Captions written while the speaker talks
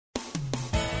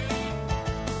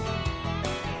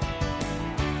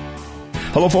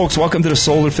Hello, folks. Welcome to the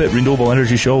Solar Fit Renewable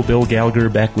Energy Show. Bill Gallagher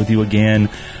back with you again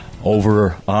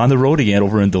over on the road again,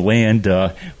 over in DeLand.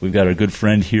 We've got our good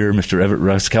friend here, Mr. Emmett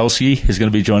Ruskowski, is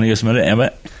going to be joining us in a minute.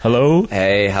 Emmett, hello.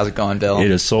 Hey, how's it going, Bill? It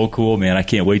is so cool, man. I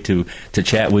can't wait to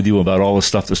chat with you about all the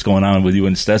stuff that's going on with you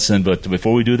in Stetson. But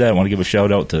before we do that, I want to give a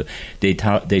shout-out to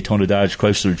Daytona Dodge,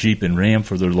 Chrysler, Jeep, and Ram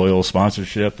for their loyal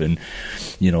sponsorship. And,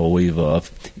 you know, we've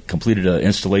completed an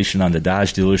installation on the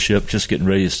Dodge dealership, just getting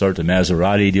ready to start the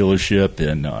Maserati dealership,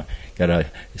 and got a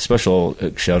special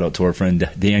shout-out to our friend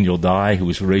Daniel Dye, who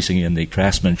was racing in the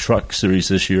Craftsman Truck Series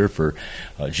this year for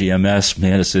GMS.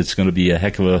 Man, it's going to be a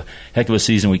heck of a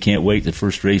season. We can't wait. The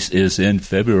first race is in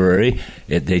February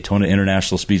at Daytona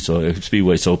International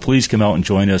Speedway. So please come out and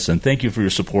join us, and thank you for your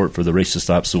support for the Race to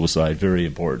Stop Suicide. Very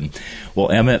important. Well,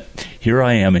 Emmett, here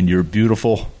I am in your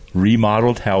beautiful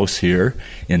remodeled house here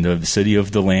in the city of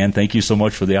DeLand. Thank you so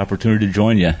much for the opportunity to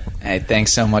join you. Hey,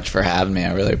 thanks so much for having me.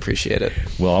 I really appreciate it.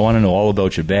 Well, I want to know all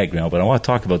about your background, but I want to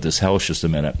talk about this house just a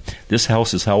minute. This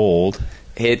house is how old?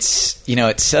 It's,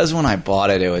 it says when I bought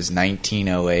it, it was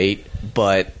 1908,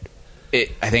 but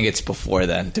I think it's before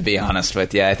then, to be honest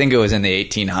with you. I think it was in the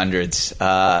 1800s.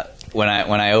 When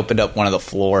I opened up one of the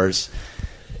floors,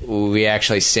 we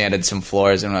actually sanded some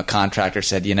floors, and a contractor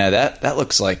said, that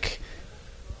looks like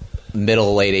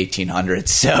middle, late 1800s.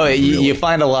 So really? you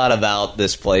find a lot about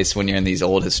this place when you're in these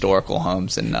old historical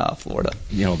homes in Florida.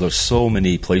 There's so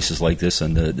many places like this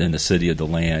in the city of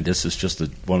DeLand. This is just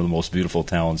one of the most beautiful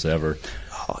towns ever.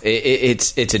 Oh,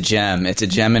 it's a gem. It's a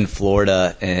gem in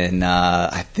Florida, and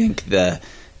I think the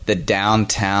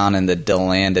downtown and the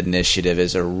DeLand initiative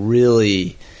is a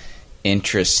really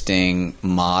interesting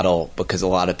model, because a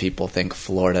lot of people think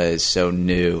Florida is so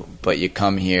new, but you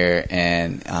come here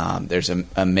and there's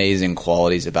amazing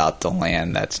qualities about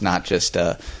DeLand. That's not just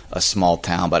a small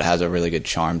town, but it has a really good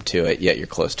charm to it, yet you're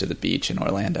close to the beach in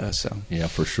Orlando. So yeah,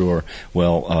 for sure.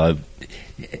 Well,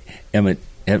 Emmett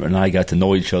and I got to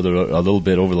know each other a little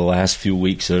bit over the last few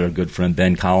weeks. Our good friend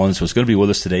Ben Collins was going to be with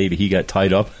us today, but he got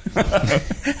tied up.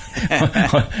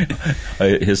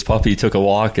 His puppy took a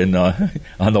walk, and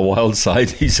on the wild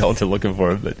side, he's out there looking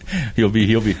for him. But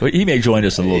he may join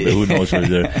us in a little bit. Who knows where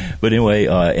there? But anyway,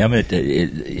 Emmett,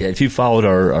 if you followed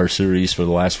our series for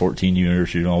the last 14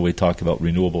 years, we talked about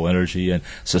renewable energy and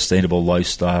sustainable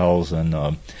lifestyles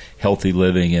and healthy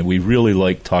living, and we really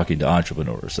like talking to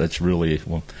entrepreneurs. That's really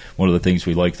one of the things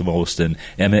we like the most. And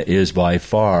Emmett is by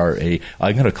far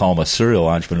I'm going to call him a serial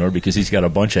entrepreneur, because he's got a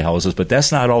bunch of houses, but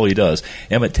that's not all he does.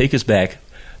 Emmett, take us back.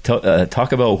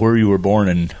 Talk about where you were born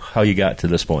and how you got to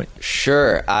this point.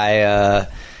 Sure. I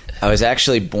was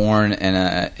actually born in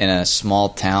a small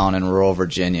town in rural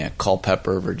Virginia,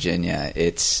 Culpeper, Virginia.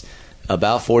 It's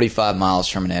about 45 miles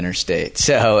from an interstate.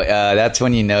 So that's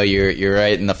when you're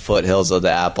right in the foothills of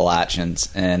the Appalachians.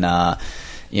 And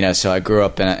so I grew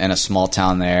up in a small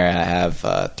town there. I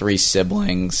have 3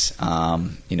 siblings,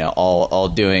 all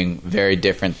doing very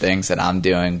different things that I'm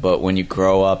doing. But when you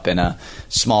grow up in a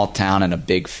small town and a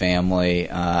big family,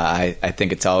 I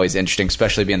think it's always interesting,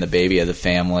 especially being the baby of the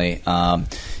family.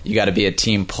 You got to be a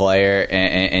team player,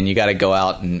 and you got to go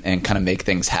out and kind of make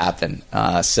things happen.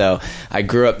 So I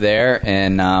grew up there,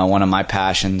 and one of my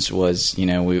passions was,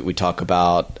 we talk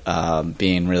about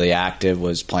being really active,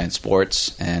 was playing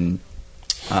sports. And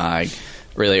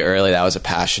really early, that was a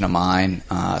passion of mine,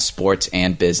 sports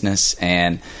and business.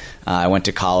 And I went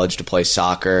to college to play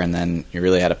soccer, and then you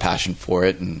really had a passion for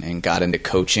it, and got into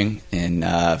coaching. And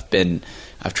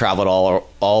I've traveled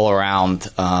all around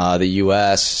the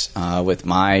U.S. With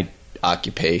my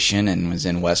occupation, and was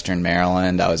in Western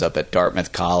Maryland. I was up at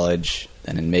Dartmouth College,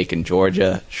 then in Macon,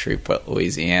 Georgia, Shreveport,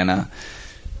 Louisiana,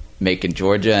 Macon,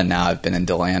 Georgia, and now I've been in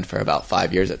DeLand for about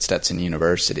 5 years at Stetson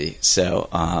University. So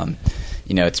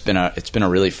it's been a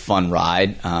really fun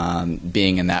ride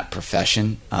being in that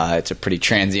profession. It's a pretty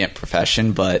transient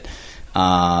profession, but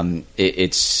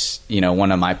it's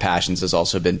one of my passions has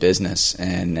also been business.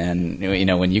 And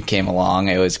when you came along,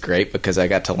 it was great, because I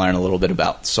got to learn a little bit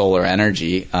about solar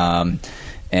energy.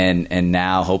 And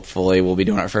now hopefully we'll be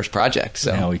doing our first project.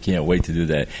 So now we can't wait to do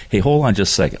that. Hey, hold on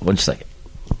just a second. 1 second.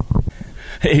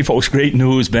 Hey, folks, great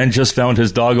news. Ben just found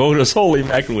his dog, Otis. Holy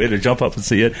mackerel, we had to jump up and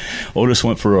see it. Otis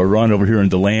went for a run over here in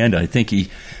DeLand. I think he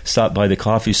stopped by the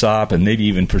coffee shop and maybe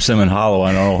even Persimmon Hollow.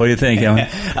 I don't know. What do you think, Alan?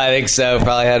 I think so.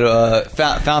 Probably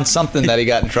had found something that he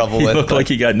got in trouble with. He looked like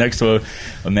he got next to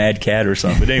a mad cat or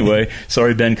something. But anyway,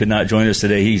 sorry Ben could not join us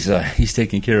today. He's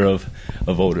taking care of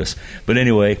Otis. But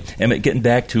anyway, Emmett, getting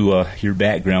back to your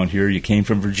background here, you came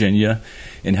from Virginia.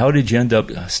 And how did you end up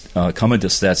coming to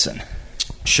Stetson?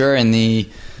 Sure. In the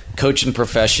coaching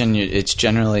profession, it's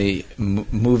generally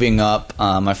moving up.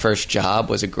 My first job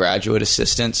was a graduate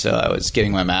assistant, so I was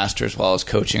getting my master's while I was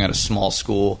coaching at a small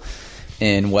school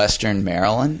in Western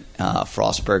Maryland,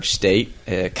 Frostburg State,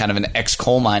 kind of an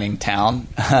ex-coal mining town.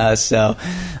 So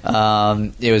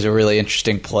it was a really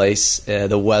interesting place.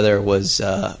 The weather was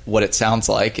what it sounds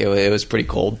like. It was pretty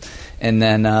cold. And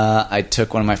then I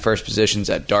took one of my first positions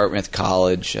at Dartmouth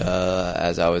College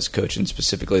as I was coaching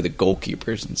specifically the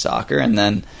goalkeepers in soccer. And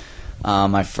then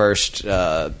my first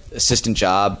assistant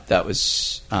job that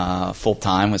was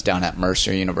full-time was down at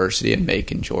Mercer University in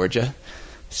Macon, Georgia.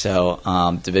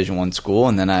 So Division I school.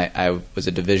 And then I was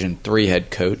a Division III head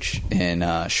coach in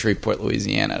Shreveport,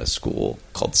 Louisiana at a school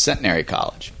called Centenary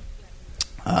College.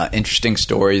 Interesting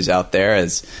stories out there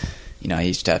as I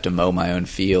used to have to mow my own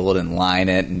field and line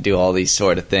it and do all these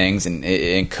sort of things.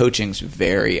 And coaching's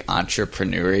very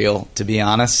entrepreneurial, to be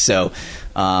honest. So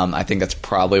I think that's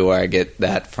probably where I get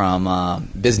that from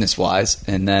business-wise.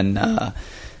 And then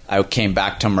I came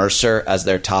back to Mercer as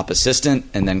their top assistant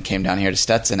and then came down here to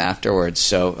Stetson afterwards.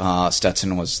 So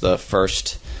Stetson was the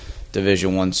first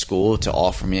Division I school to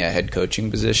offer me a head coaching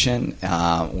position,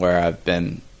 where I've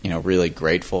been really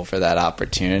grateful for that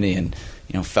opportunity and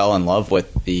fell in love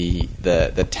with the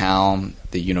town,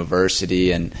 the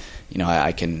university, and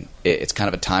it's kind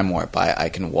of a time warp. I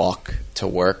can walk to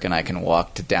work and I can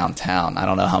walk to downtown. I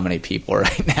don't know how many people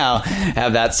right now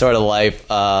have that sort of life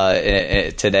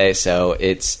today. So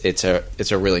it's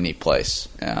a really neat place.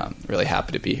 Really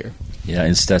happy to be here. Yeah,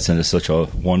 and Stetson is such a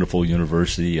wonderful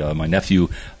university. My nephew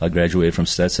graduated from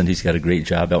Stetson. He's got a great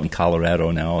job out in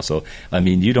Colorado now. So,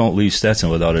 you don't leave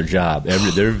Stetson without a job.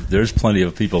 There's plenty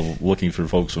of people looking for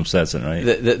folks from Stetson, right?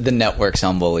 The network's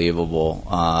unbelievable.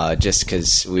 Just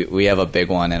because we have a big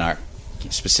one in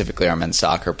specifically our men's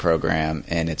soccer program,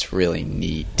 and it's really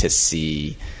neat to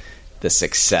see the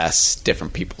success,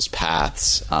 different people's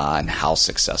paths, and how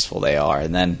successful they are.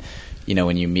 And then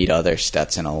when you meet other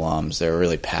Stetson alums, they're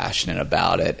really passionate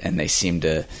about it, and they seem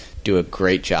to do a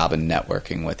great job in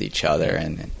networking with each other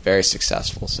and very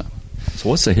successful. So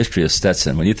what's the history of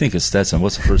Stetson? When you think of Stetson,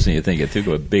 what's the first thing you think? You think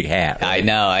of a big hat. Right?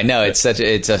 I know. It's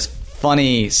a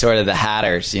funny sort of the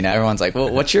Hatters. Everyone's like,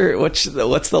 well, what's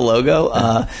the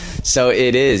logo? So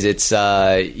it is. It's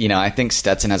I think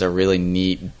Stetson has a really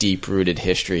neat, deep-rooted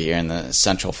history here in the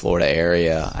Central Florida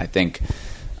area. I think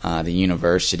the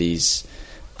universities.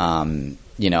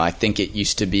 I think it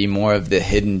used to be more of the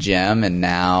hidden gem, and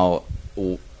now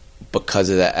because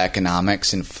of the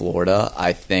economics in Florida,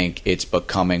 I think it's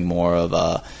becoming more of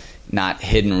a not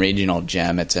hidden regional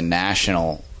gem. It's a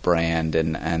national brand,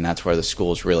 and that's where the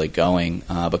school's really going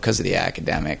because of the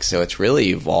academics. So it's really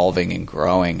evolving and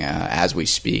growing as we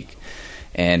speak.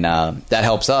 And that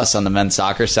helps us on the men's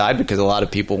soccer side because a lot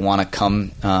of people want to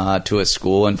come to a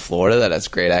school in Florida that has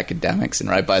great academics and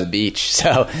right by the beach.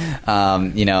 So,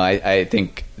 I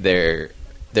think they're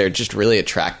just really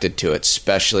attracted to it,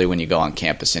 especially when you go on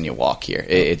campus and you walk here.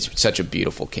 It's such a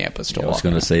beautiful campus to walk. I was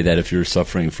going to say that if you're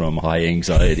suffering from high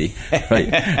anxiety,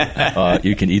 right,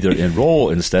 you can either enroll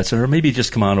in Stetson or maybe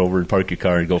just come on over and park your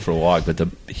car and go for a walk. But the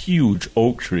huge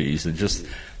oak trees and just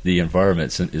the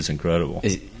environment is incredible.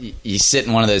 You sit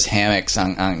in one of those hammocks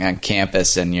on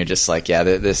campus, and you're just like, yeah,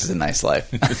 this is a nice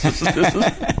life.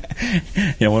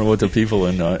 I wonder what the people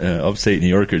in upstate New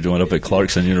York are doing up at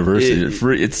Clarkson University.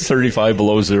 It's 35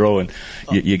 below zero, and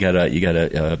you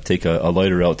gotta take a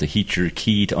lighter out to heat your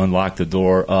key to unlock the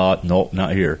door. Nope,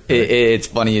 not here. It's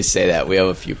funny you say that. We have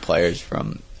a few players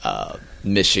from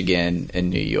Michigan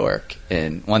and New York,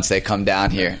 and once they come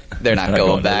down here, they're not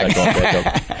going back.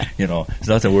 It's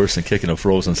nothing worse than kicking a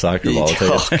frozen soccer ball.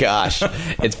 Oh gosh,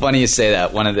 it's funny you say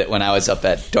that. When I was up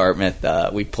at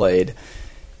Dartmouth, we played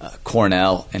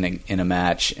Cornell in a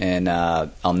match, and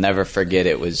I'll never forget.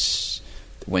 It was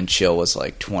the wind chill was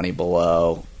like 20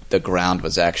 below. The ground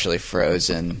was actually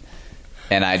frozen.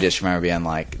 And I just remember being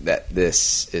like, "That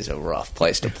this is a rough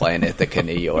place to play in Ithaca,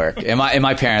 New York." And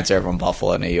my parents are from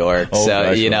Buffalo, New York, so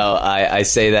I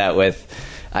say that with.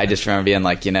 I just remember being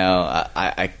like,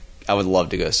 I would love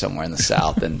to go somewhere in the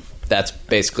South, and that's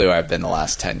basically where I've been the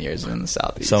last 10 years in the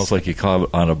Southeast. Sounds like you caught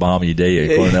on a balmy day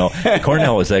at Cornell.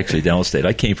 Cornell is actually downstate.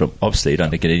 I came from upstate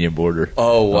on the Canadian border.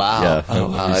 Oh, wow.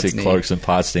 You see Clarkson,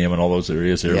 Potsdam, and all those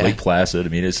areas there. Yeah. Lake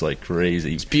Placid. It's like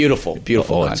crazy. It's beautiful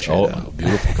country.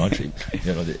 Beautiful country.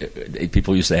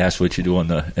 People used to ask what you do in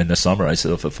the summer. I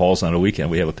said, if it falls on a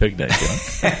weekend, we have a picnic.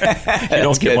 You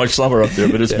don't get much summer up there,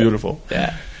 but it's beautiful.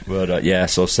 Yeah. But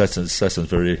so Stetson's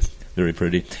very, very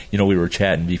pretty. We were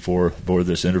chatting before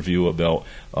this interview about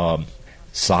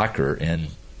soccer, and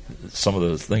some of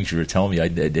the things you were telling me I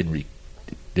didn't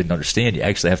didn't understand, you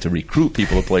actually have to recruit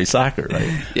people to play soccer,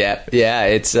 right? Yeah.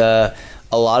 It's a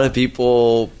lot of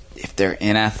people, if they're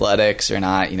in athletics or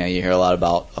not, you hear a lot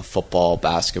about football,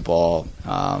 basketball,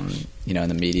 in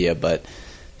the media. But,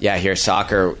 yeah, here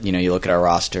soccer, you look at our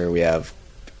roster, we have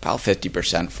about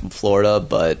 50% from Florida,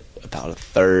 but about a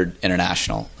third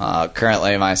international.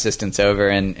 Currently, my assistant's over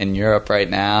in Europe right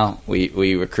now.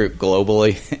 We recruit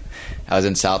globally. I was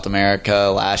in South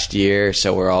America last year,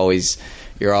 so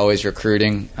you're always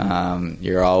recruiting.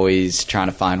 You're always trying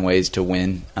to find ways to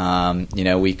win.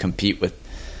 We compete with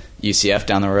UCF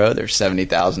down the road. There's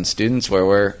 70,000 students, where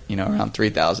we're around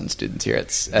 3,000 students here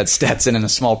at Stetson in a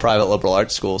small private liberal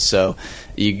arts school. So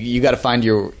you got to find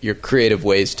your creative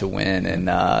ways to win,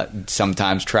 and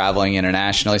sometimes traveling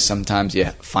internationally. Sometimes you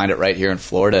find it right here in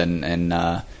Florida,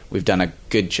 and we've done a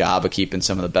good job of keeping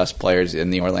some of the best players in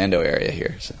the Orlando area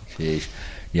here. So.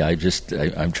 Yeah,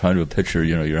 I'm trying to picture,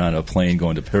 you're on a plane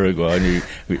going to Paraguay,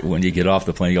 and when you get off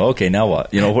the plane, you go, okay, now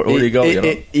what? Where do you go?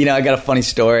 I got a funny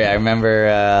story. I remember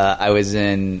I was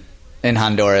in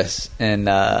Honduras, and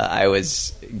I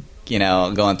was,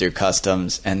 going through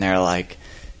customs, and they're like,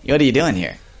 what are you doing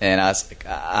here? And I was like,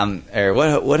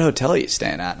 what hotel are you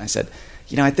staying at? And I said,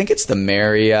 I think it's the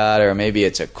Marriott, or maybe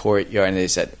it's a Courtyard. And they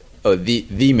said, oh,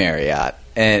 the Marriott.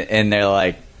 And they're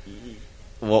like,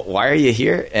 well, why are you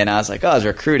here? And I was like, I was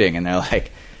recruiting. And they're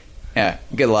like, yeah,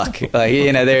 good luck.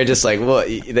 They're just like, well,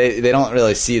 they don't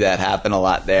really see that happen a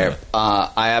lot there.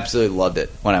 I absolutely loved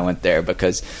it when I went there,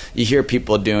 because you hear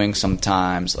people doing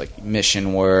sometimes like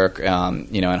mission work,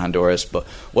 in Honduras, but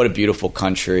what a beautiful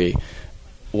country.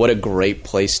 What a great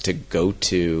place to go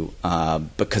to,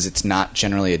 because it's not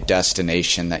generally a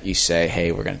destination that you say,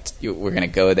 hey, we're gonna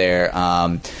go there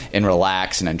and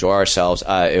relax and enjoy ourselves.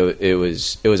 It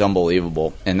was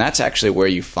unbelievable, and that's actually where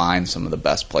you find some of the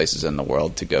best places in the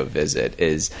world to go visit,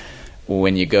 is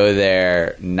when you go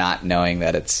there not knowing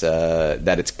that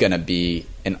it's gonna be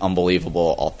an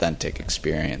unbelievable, authentic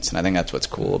experience. And I think that's what's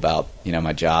cool about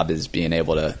my job, is being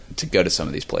able to go to some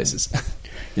of these places.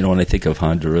 When I think of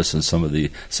Honduras and some of the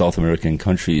South American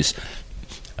countries,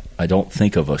 I don't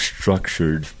think of a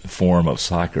structured form of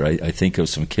soccer. I think of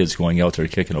some kids going out there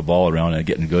kicking a ball around and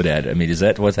getting good at it. I mean, is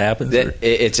that what happens?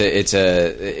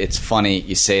 It's funny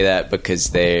you say that, because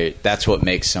that's what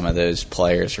makes some of those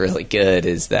players really good,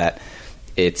 is that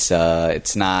it's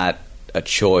not a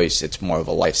choice, it's more of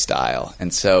a lifestyle.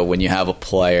 And so when you have a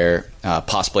player,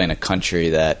 possibly in a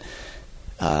country that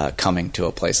coming to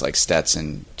a place like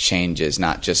Stetson changes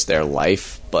not just their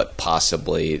life, but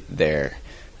possibly their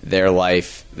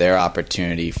life, their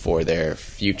opportunity for their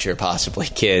future, possibly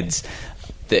kids,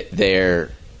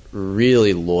 they're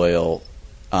really loyal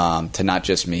to not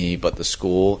just me, but the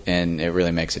school, and it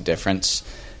really makes a difference.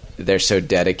 They're so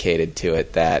dedicated to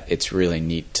it that it's really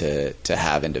neat to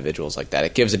have individuals like that.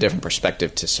 It gives a different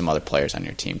perspective to some other players on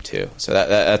your team too. So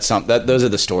those are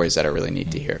the stories that are really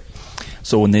neat to hear.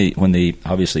 So when they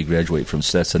obviously graduate from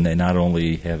Stetson, they not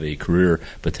only have a career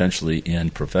potentially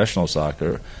in professional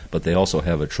soccer, but they also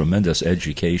have a tremendous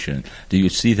education. Do you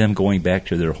see them going back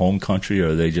to their home country, or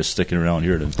are they just sticking around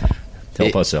here to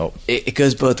help us out? It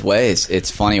goes both ways.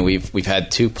 It's funny. We've had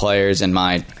two players in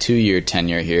my 2-year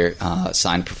tenure here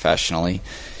signed professionally.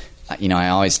 I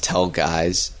always tell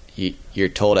guys, you're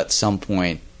told at some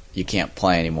point you can't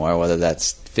play anymore, whether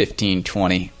that's 15,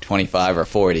 20, 25, or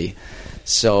 40.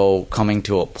 So coming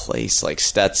to a place like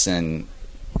Stetson,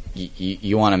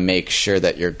 you want to make sure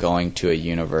that you're going to a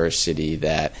university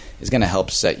that is going to help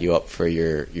set you up for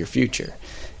your future.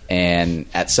 And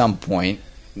at some point,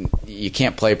 you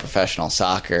can't play professional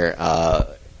soccer,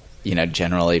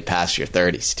 generally past your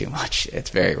 30s too much. It's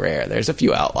very rare. There's a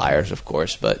few outliers, of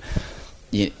course, but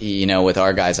with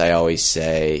our guys, I always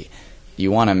say, you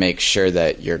want to make sure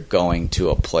that you're going to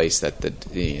a place that the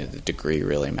degree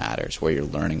really matters, where you're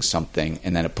learning something,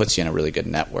 and then it puts you in a really good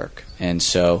network. And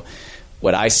so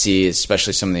what I see,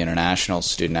 especially some of the international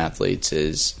student athletes,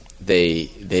 is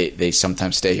they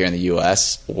sometimes stay here in the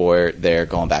U.S. or they're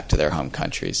going back to their home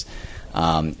countries.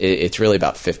 It's really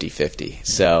about 50-50.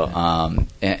 So,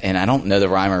 and I don't know the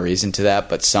rhyme or reason to that,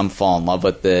 but some fall in love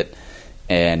with it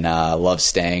and love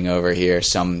staying over here.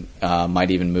 Some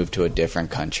might even move to a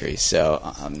different country. So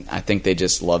I think they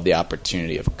just love the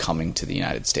opportunity of coming to the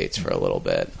United States for a little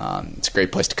bit. It's a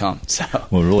great place to come. So.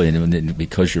 Well, really, and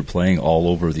because you're playing all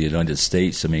over the United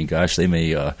States, I mean, gosh, they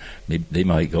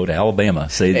might go to Alabama.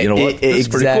 Say, you know what, it's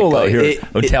exactly. Pretty cool out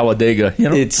here, Talladega.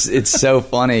 It's so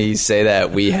funny you say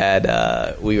that. We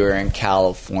were in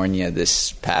California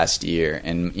this past year,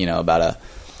 and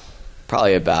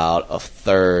probably about a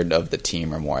third of the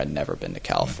team or more had never been to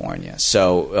California.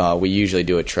 So we usually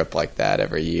do a trip like that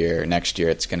every year. Next year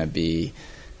it's going to be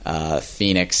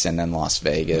Phoenix, and then Las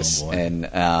Vegas. Oh, and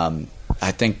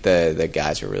I think the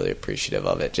guys are really appreciative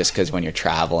of it, just because when you're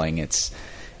traveling, it's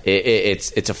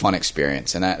a fun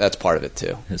experience, and that's part of it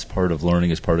too. It's part of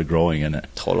learning. It's part of growing in it.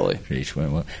 Totally.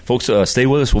 Well, folks, stay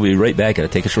with us. We'll be right back. Gotta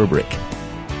take a short break.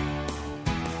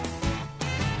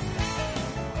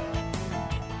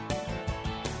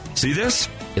 See this?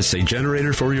 It's a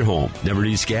generator for your home. Never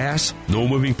needs gas, no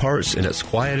moving parts, and it's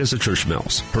quiet as a church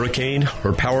mouse. Hurricane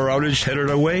or power outage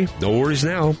headed our way? No worries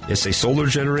now. It's a solar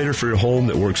generator for your home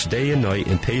that works day and night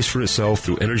and pays for itself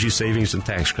through energy savings and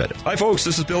tax credits. Hi folks,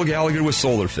 this is Bill Gallagher with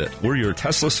SolarFit. We're your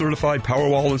Tesla certified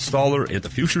Powerwall installer, and the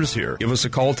future is here. Give us a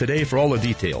call today for all the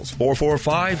details.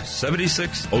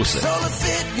 445-7606.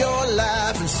 SolarFit your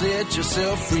life and set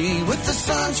yourself free with the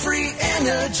sun's free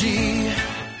energy.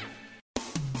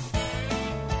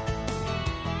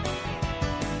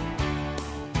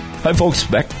 Hi, folks.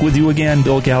 Back with you again.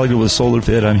 Bill Gallagher with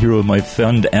SolarFit. I'm here with my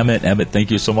friend Emmett. Emmett, thank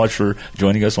you so much for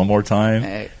joining us one more time.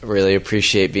 I really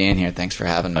appreciate being here. Thanks for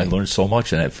having me. I learned so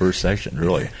much in that first section,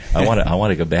 really. I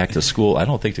want to go back to school. I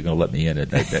don't think they're going to let me in.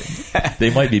 They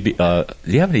might be. Do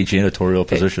you have any janitorial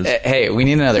positions? Hey, we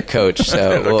need another coach.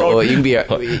 So you can be.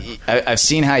 I've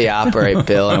seen how you operate,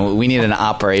 Bill, and we need an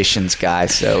operations guy.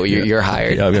 So you're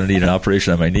hired. Yeah, I'm going to need an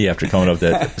operation on my knee after coming up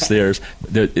that stairs.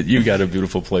 You got a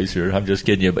beautiful place here. I'm just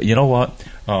kidding you, but you know what?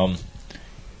 I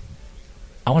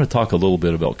want to talk a little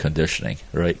bit about conditioning,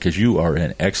 right? Because you are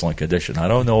in excellent condition. I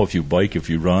don't know if you bike, if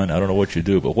you run. I don't know what you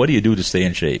do, but what do you do to stay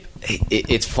in shape?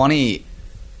 It's funny,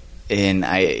 and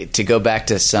to go back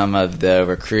to some of the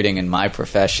recruiting in my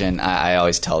profession, I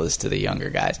always tell this to the younger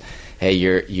guys. Hey,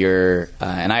 you're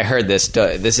and I heard this.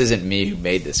 This isn't me who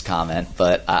made this comment,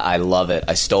 but I love it.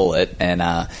 I stole it,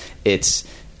 and it's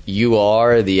you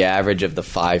are the average of the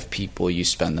 5 people you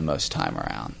spend the most time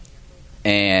around.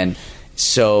 And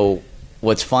so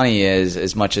what's funny is,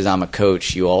 as much as I'm a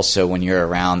coach, you also, when you're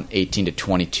around 18 to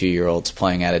 22-year-olds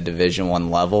playing at a Division I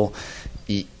level,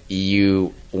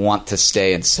 you want to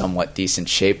stay in somewhat decent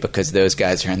shape because those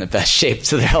guys are in the best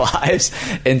shapes of their lives.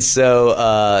 And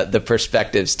so the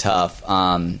perspective's tough.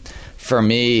 For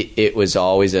me, it was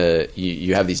always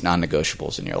you have these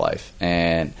non-negotiables in your life.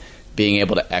 And being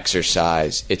able to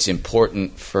exercise, it's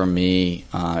important for me.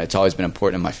 It's always been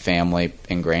important in my family,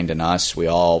 ingrained in us.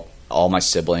 All my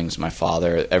siblings, my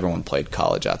father, everyone played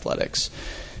college athletics.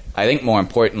 I think more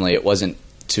importantly, it wasn't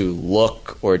to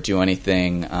look or do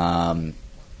anything.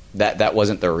 That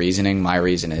wasn't the reasoning. My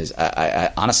reason is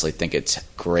I honestly think it's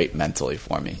great mentally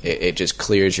for me. It just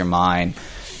clears your mind.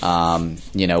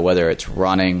 Whether it's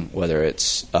running, whether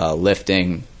it's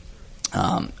lifting.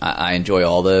 I enjoy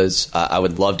all those. I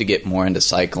would love to get more into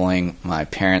cycling. My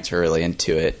parents are really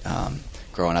into it.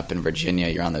 Growing up in Virginia,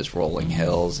 you're on those rolling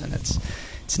hills, and it's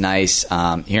nice.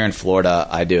 Here in Florida,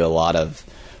 I do a lot of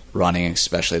running,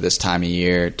 especially this time of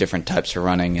year, different types of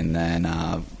running, and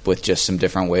then with just some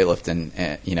different weightlifting,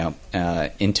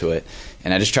 into it.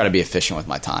 And I just try to be efficient with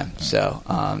my time. So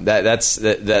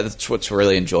that's what's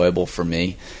really enjoyable for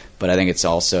me. But I think it's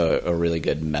also a really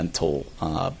good mental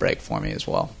break for me as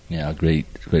well. Yeah, great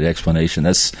explanation.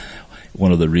 That's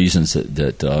one of the reasons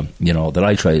that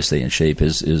I try to stay in shape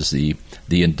is the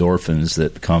endorphins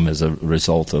that come as a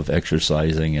result of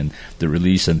exercising, and the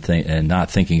release and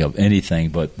not thinking of anything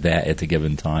but that at the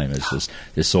given time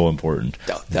is so important.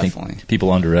 Definitely, people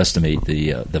underestimate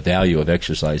the value of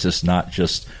exercise. That's not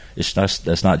just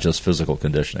physical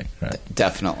conditioning. Right?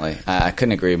 Definitely, I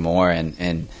couldn't agree more.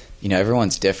 And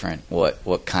everyone's different.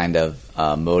 What kind of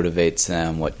motivates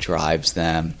them? What drives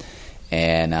them?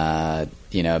 And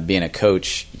being a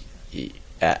coach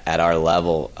at our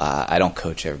level, I don't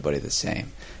coach everybody the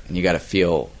same. And you got to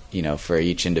feel, for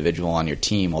each individual on your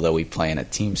team. Although we play in a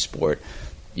team sport,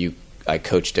 I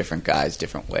coach different guys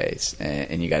different ways,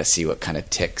 and you got to see what kind of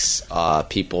ticks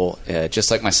people, just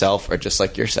like myself or just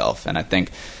like yourself. And I think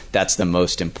that's the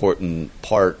most important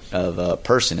part of a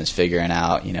person is figuring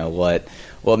out,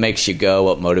 what makes you go,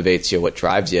 what motivates you, what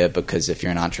drives you. Because if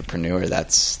you're an entrepreneur,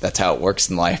 that's how it works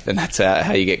in life, and that's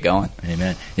how you get going.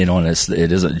 Amen. And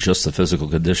it isn't just the physical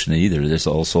condition either. There's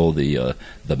also the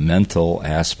mental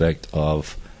aspect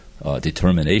of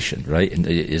determination, right? And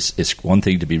it's one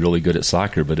thing to be really good at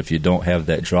soccer, but if you don't have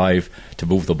that drive to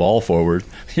move the ball forward,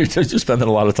 you're just spending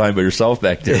a lot of time by yourself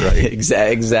back there, right?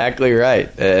 Exactly right.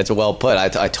 It's well put.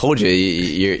 I told you,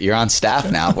 you're on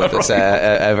staff now with us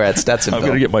over at Stetson. I'm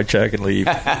going to get my check and leave.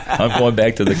 I'm going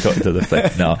back to the thing.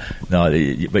 No.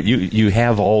 But you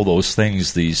have all those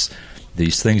things, these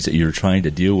things that you're trying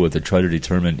to deal with, to try to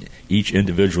determine each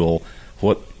individual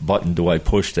what button do I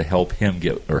push to help him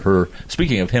get or her?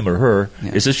 Speaking of him or her,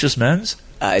 is this just men's?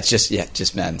 It's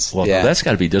just men's. Well, that's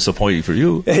got to be disappointing for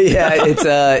you. Yeah,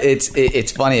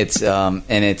 it's funny.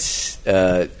 It's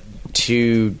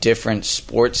two different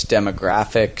sports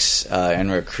demographics and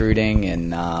recruiting,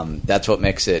 and that's what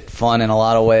makes it fun in a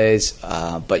lot of ways.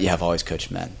 But I've always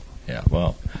coached men. Yeah,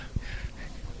 well,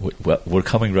 we're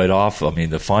coming right off. I mean,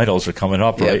 the finals are coming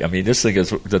up, right? I mean, this thing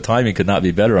the timing could not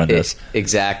be better on this.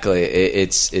 Exactly.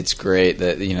 It's great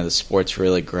that the sport's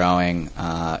really growing.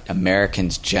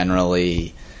 Americans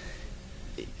generally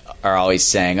are always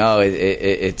saying, "Oh,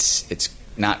 it's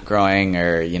not growing,"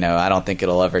 or I don't think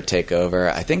it'll ever take over.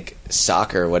 I think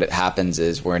soccer, what it happens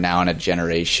is we're now in a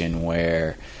generation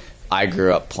where I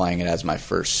grew up playing it as my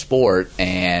first sport,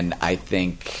 and I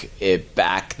think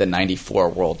the 94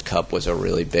 World Cup was a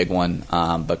really big one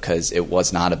because it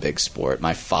was not a big sport.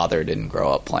 My father didn't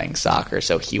grow up playing soccer,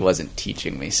 so he wasn't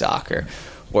teaching me soccer.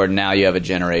 Where now you have a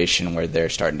generation where they're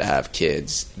starting to have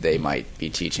kids, they might be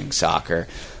teaching soccer.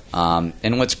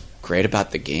 And what's great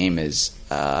about the game is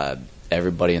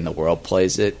everybody in the world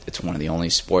plays it. It's one of the only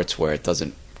sports where it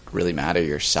doesn't really matter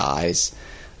your size.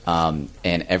 And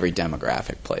every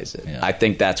demographic plays it. Yeah. I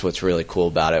think that's what's really cool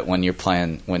about it. When you're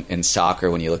playing in soccer,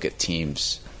 when you look at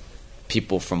teams,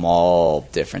 people from all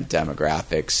different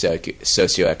demographics,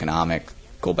 socioeconomic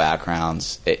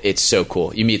backgrounds, it's so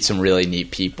cool. You meet some really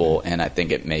neat people, and I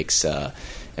think it makes for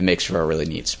a really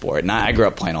neat sport. And I grew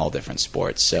up playing all different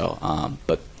sports, so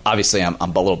but obviously I'm a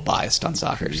little biased on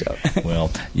soccer. So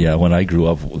well, yeah, when I grew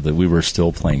up, we were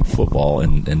still playing football,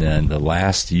 and then the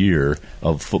last year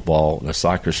of football, the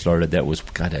soccer started. That was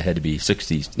kind of had to be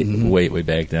 60s, way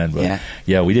back then. But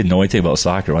yeah, we didn't know anything about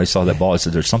soccer. When I saw that ball, I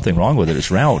said, "There's something wrong with it. It's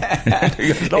round."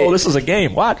 No, this is a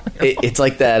game. What? It's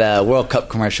like that World Cup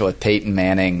commercial with Peyton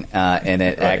Manning, and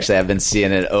it actually I've been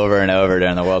seeing it over and over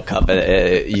during the World Cup.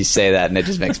 You say that, and it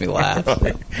just makes me laugh.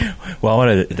 Well, I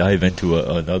want to dive into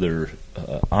another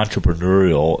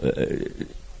entrepreneurial,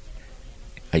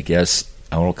 I guess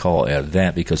I won't call it an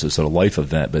event because it's a life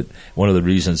event, but one of the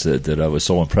reasons that I was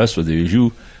so impressed with you is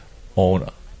you own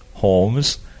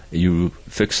homes, you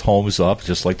fix homes up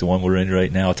just like the one we're in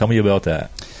right now. Tell me about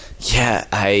that. Yeah,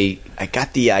 I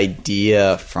got the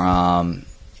idea from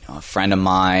a friend of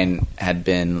mine had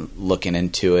been looking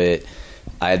into it.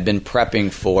 I had been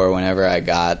prepping for whenever I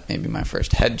got maybe my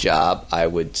first head job, I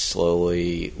would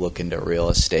slowly look into real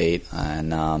estate.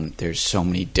 And there's so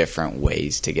many different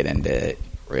ways to get into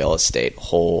real estate,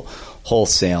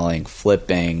 wholesaling,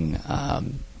 flipping,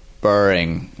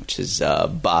 burring, which is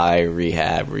buy,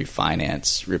 rehab,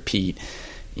 refinance, repeat.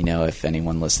 If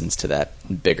anyone listens to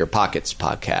that Bigger Pockets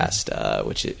podcast,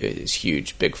 which is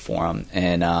huge, big forum.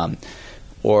 And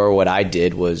or what I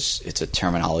did was, it's a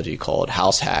terminology called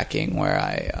house hacking, where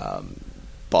I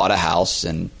bought a house,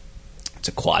 and it's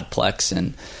a quadplex,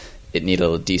 and it needed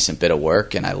a decent bit of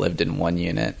work, and I lived in one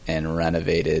unit and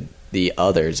renovated the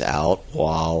others out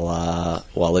while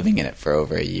living in it for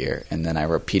over a year. And then I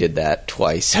repeated that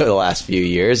twice over the last few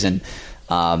years, and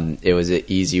it was an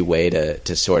easy way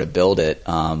to sort of build it.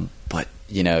 But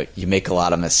you make a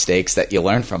lot of mistakes that you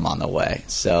learn from on the way.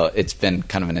 So it's been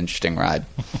kind of an interesting ride.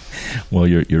 Well,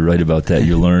 you're right about that.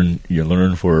 You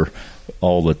learn where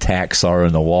all the tacks are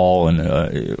in the wall, and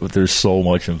there's so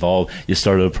much involved. You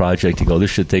started a project, you go,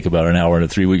 this should take about an hour, and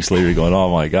 3 weeks later you're going,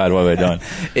 oh my God, what have I done?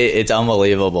 It's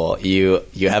unbelievable. You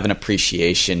have an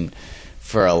appreciation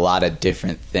for a lot of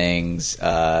different things.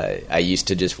 I used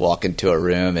to just walk into a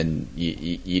room and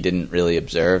you didn't really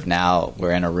observe. Now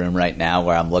we're in a room right now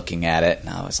where I'm looking at it, and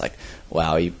I was like,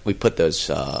 wow, we put those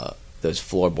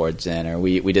floorboards in, or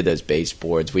we did those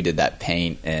baseboards, we did that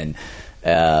paint, and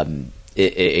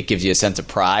it gives you a sense of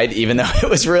pride, even though it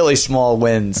was really small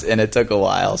wins and it took a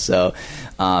while. So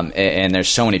and there's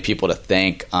so many people to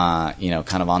thank kind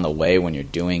of on the way when you're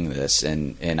doing this,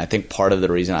 and I think part of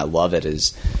the reason I love it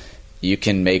is you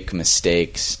can make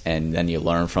mistakes and then you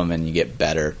learn from them and you get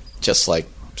better, just like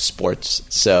sports.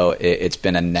 So it's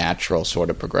been a natural sort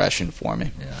of progression for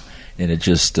me. Yeah. And it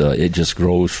just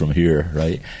grows from here,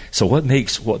 right? So what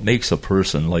makes a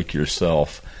person like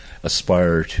yourself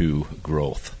aspire to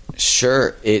growth?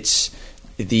 Sure. It's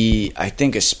I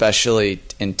think especially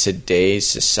in today's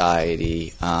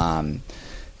society, I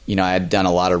had done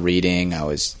a lot of reading. I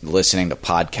was listening to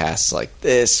podcasts like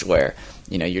this where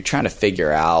you're trying to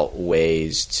figure out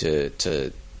ways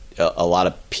to a lot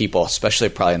of people, especially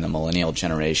probably in the millennial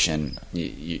generation,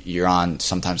 you're on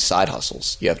sometimes side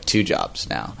hustles. You have 2 jobs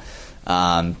now.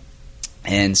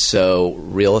 And so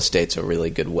real estate's a really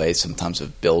good way sometimes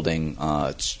of building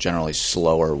it's generally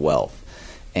slower wealth.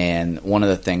 And one of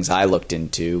the things I looked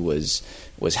into was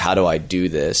how do I do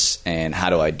this, and how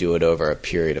do I do it over a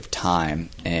period of time,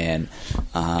 and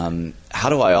how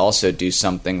do I also do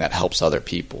something that helps other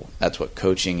people? That's what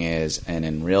coaching is. And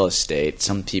in real estate,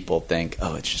 some people think,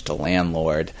 oh, it's just a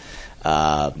landlord.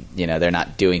 They're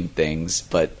not doing things,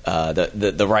 but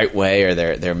the right way, or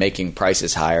they're making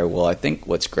prices higher. Well, I think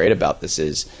what's great about this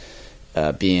is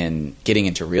getting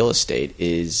into real estate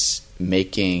is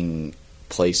making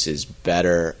places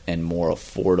better and more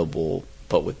affordable,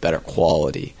 but with better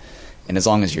quality. And as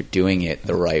long as you're doing it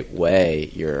the right way,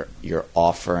 you're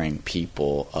offering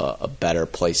people a better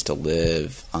place to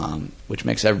live, which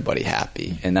makes everybody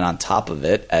happy. And then on top of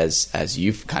it, as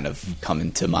you've kind of come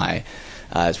into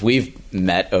as we've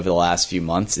met over the last few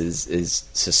months, is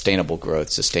sustainable growth,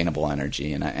 sustainable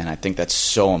energy, and I think that's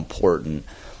so important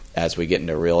as we get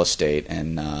into real estate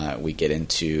and we get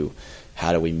into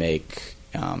how do we make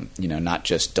not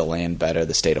just DeLand better,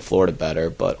 the state of Florida better,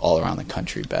 but all around the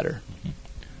country better.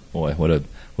 Boy, what a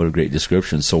great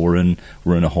description. So we're in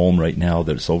a home right now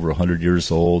that's over 100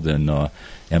 years old, and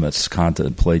Emmett's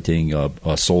contemplating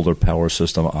a solar power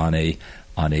system on a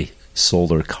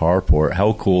solar carport.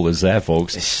 How cool is that,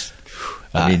 folks?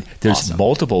 I mean, there's awesome.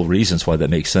 Multiple reasons why that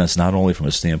makes sense, not only from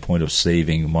a standpoint of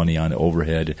saving money on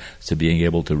overhead to being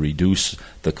able to reduce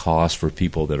the cost for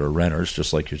people that are renters,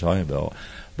 just like you're talking about,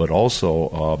 but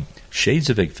also shade's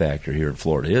a big factor here in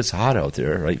Florida. It's hot out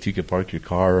there, right? If you could park your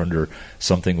car under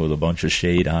something with a bunch of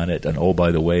shade on it, and oh,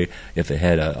 by the way, if it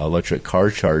had an electric car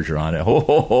charger on it,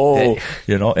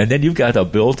 and then you've got a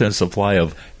built-in supply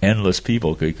of endless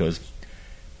people because,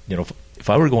 if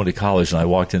I were going to college and I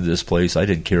walked into this place, I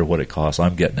didn't care what it cost.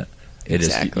 I'm getting it.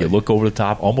 Exactly. You look over the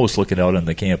top, almost looking out on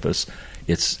the campus.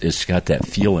 It's got that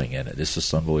feeling in it. It's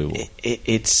just unbelievable.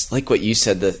 It's like what you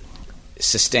said, the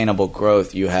sustainable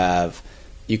growth. You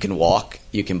can walk,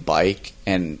 you can bike,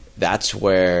 and that's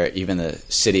where even the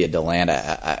city of DeLand,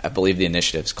 I believe the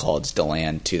initiative is called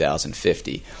DeLand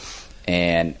 2050.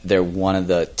 And they're one of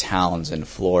the towns in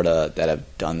Florida that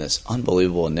have done this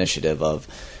unbelievable initiative of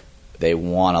they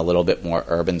want a little bit more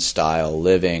urban style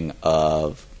living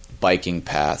of biking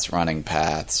paths, running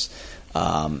paths,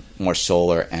 more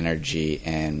solar energy.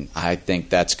 And I think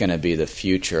that's going to be the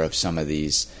future of some of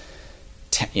these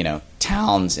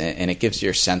towns, and it gives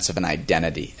you a sense of an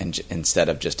identity instead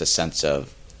of just a sense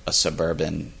of a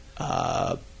suburban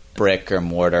brick or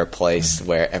mortar place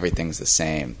where everything's the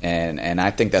same. And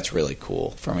I think that's really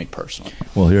cool for me personally.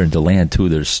 Well, here in DeLand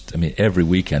too, every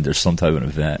weekend there's some type of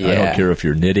event. Yeah. I don't care if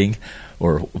you're knitting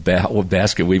or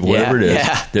basket weave, whatever it is.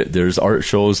 Yeah. There's art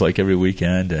shows like every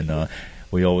weekend, and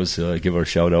we always give our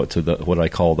shout out to what I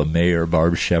call the mayor,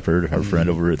 Barb Shepard, our friend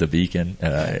over at the Beacon,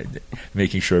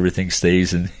 making sure everything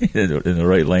stays in the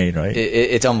right lane. Right?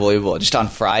 It's unbelievable. Just on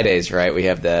Fridays, right? We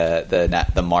have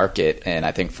the market, and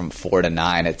I think from 4 to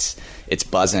 9, it's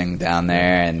buzzing down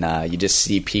there, and you just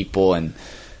see people, and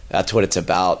that's what it's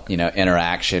about.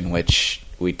 Interaction, which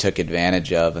we took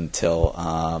advantage of until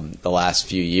the last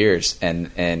few years,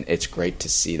 and it's great to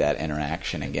see that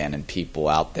interaction again, and people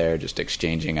out there just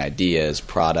exchanging ideas,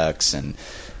 products, and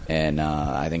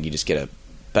I think you just get a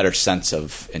better sense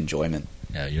of enjoyment.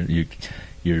 Yeah,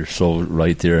 you're so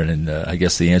right there, and I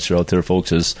guess the answer out there,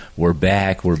 folks, is we're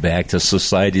back. We're back to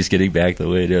society's getting back the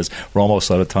way it is. We're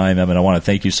almost out of time, Em, and I want to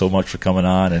thank you so much for coming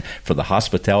on and for the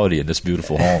hospitality in this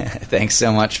beautiful home. Thanks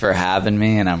so much for having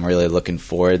me, and I'm really looking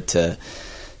forward to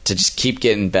just keep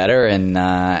getting better and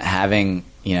having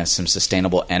some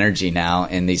sustainable energy now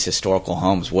in these historical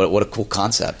homes. What a cool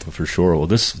concept. For sure. Well,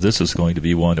 this is going to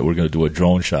be one that we're going to do a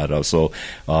drone shot of. So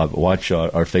watch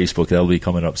our Facebook. That'll be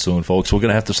coming up soon, folks. We're going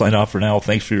to have to sign off for now.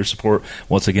 Thanks for your support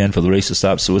once again for the Race to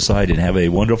Stop Suicide, and have a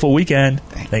wonderful weekend.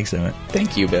 Thanks, Emmett.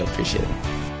 Thank you, Bill. Appreciate it.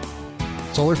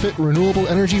 SolarFit Renewable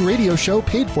Energy Radio Show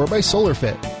paid for by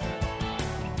SolarFit.